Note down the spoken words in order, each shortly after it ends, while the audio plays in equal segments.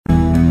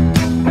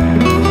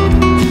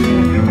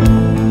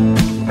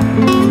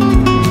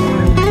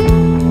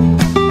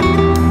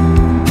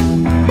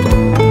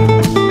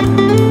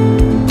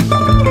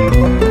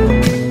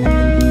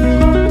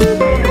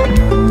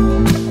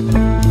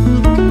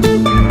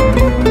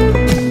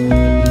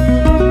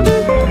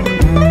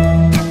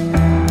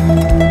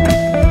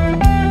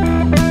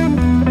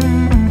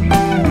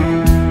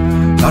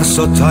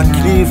så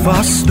taklif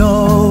asno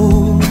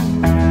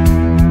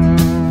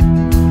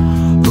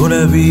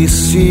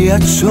بنویسی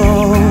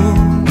چو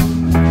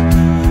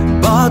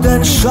بعد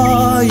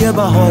انشای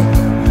بهار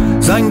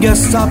زنگ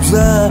سبز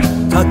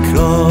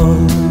تکرار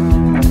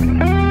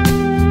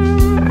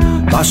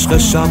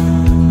عاشقشم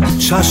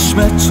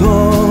چشم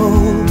تو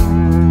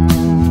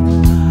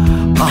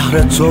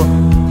قهر تو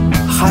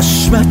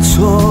خشم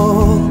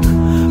تو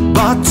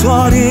بعد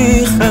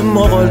تاریخ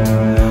مغل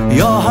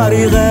یا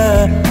حریق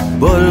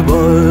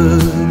بلبل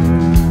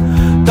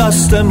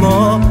دست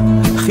ما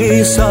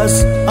خیس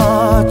از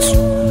عطر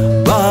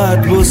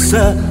بعد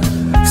بوسه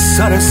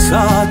سر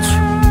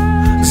سطر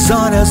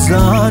زن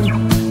زن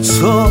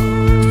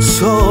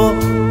تو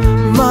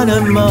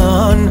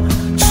من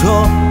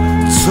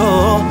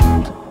تو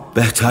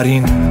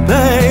بهترین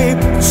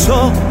بیب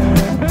تو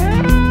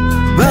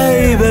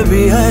بیب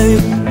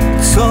بیب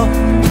تو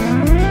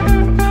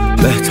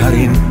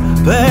بهترین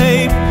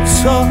بیب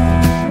تو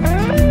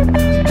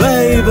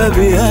بیب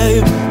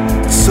بیب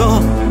تو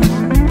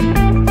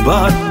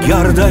بعد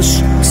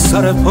گردش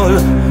سر پل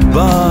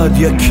بعد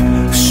یک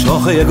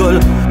شاخه گل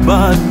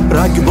بعد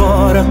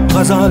رگبار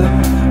غزل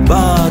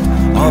بعد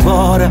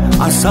آوار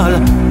عسل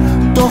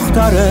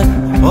دختر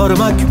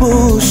آرمک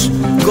بوش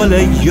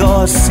گل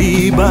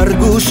یاسی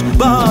برگوش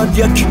بعد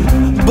یک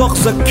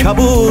بغض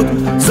کبود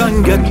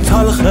زنگ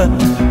تلخ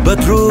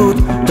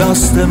بدرود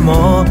دست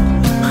ما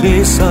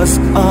خیس از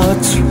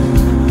عطر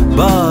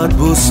بعد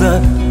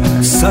بوسه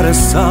سر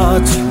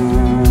سطر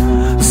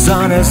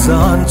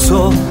زن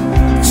تو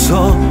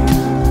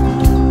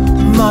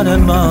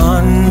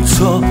من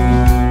تو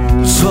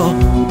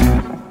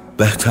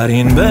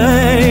بهترین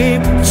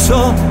بیب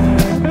تو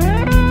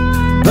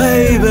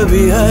بیب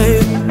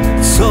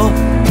بیب تو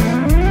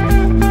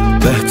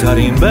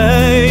بهترین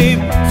بیب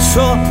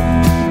تو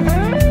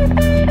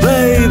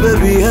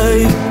بیب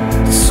بیب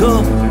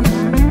تو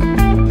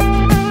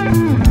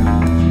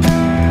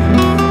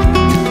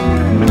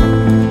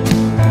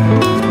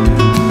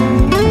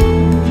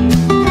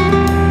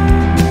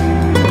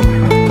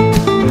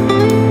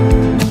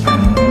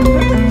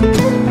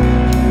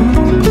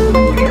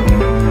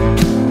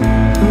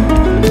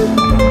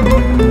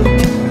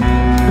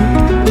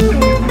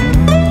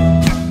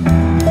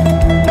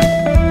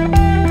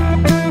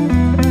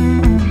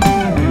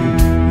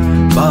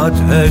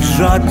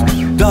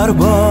هجرت در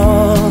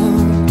باد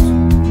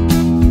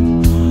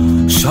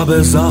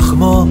شب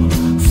زخم و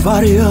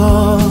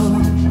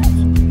فریاد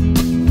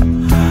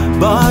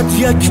بعد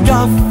یک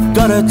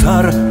دفتر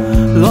تر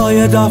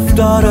لای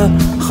دفتر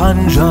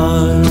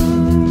خنجر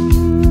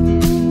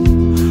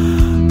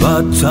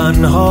بعد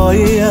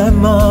تنهایی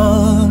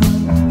من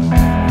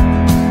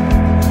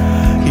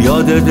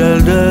یاد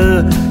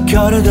دل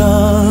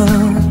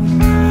کردن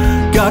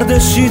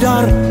گردشی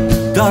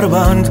در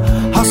بند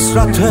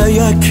حسرت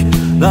یک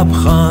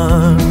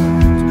لبخند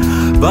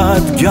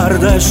بعد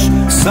گردش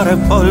سر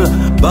پل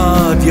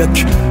بعد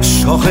یک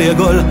شاخه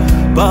گل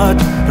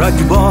بعد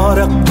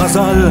رگبار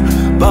غزل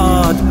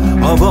بعد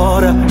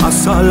آوار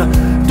عسل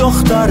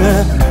دختر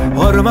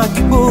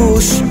آرمک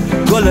بوش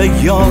گل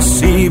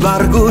یاسی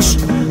برگوش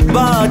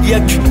بعد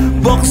یک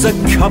بغض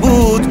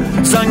کبود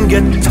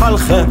زنگ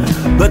تلخ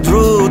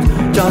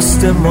بدرود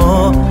دست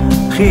ما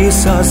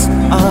خیس از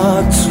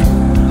عطر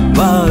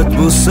بعد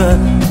بوسه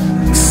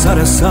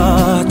سر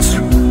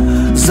سطر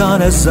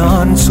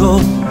زن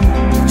تو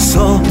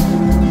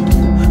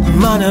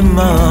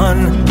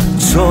من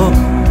تو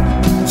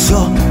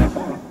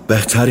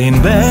بهترین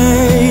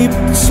بیب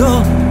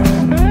تو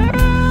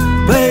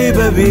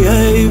بیب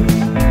بیب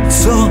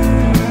تو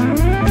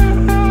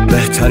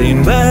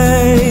بهترین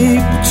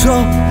بیب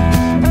تو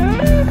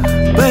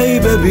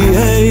بیب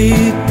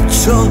بیب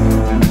تو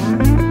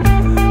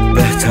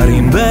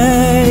بهترین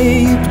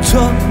بیب تو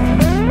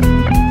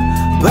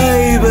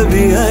بیب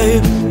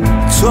بیب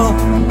تو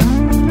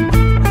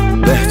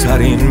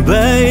بهترین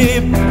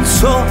بیب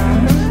تو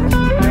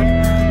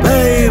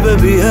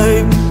بیب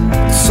بیب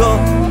تو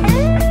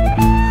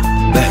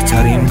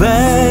بهترین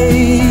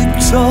بیب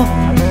تو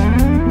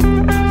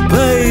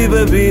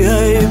بیب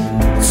بیب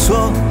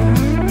تو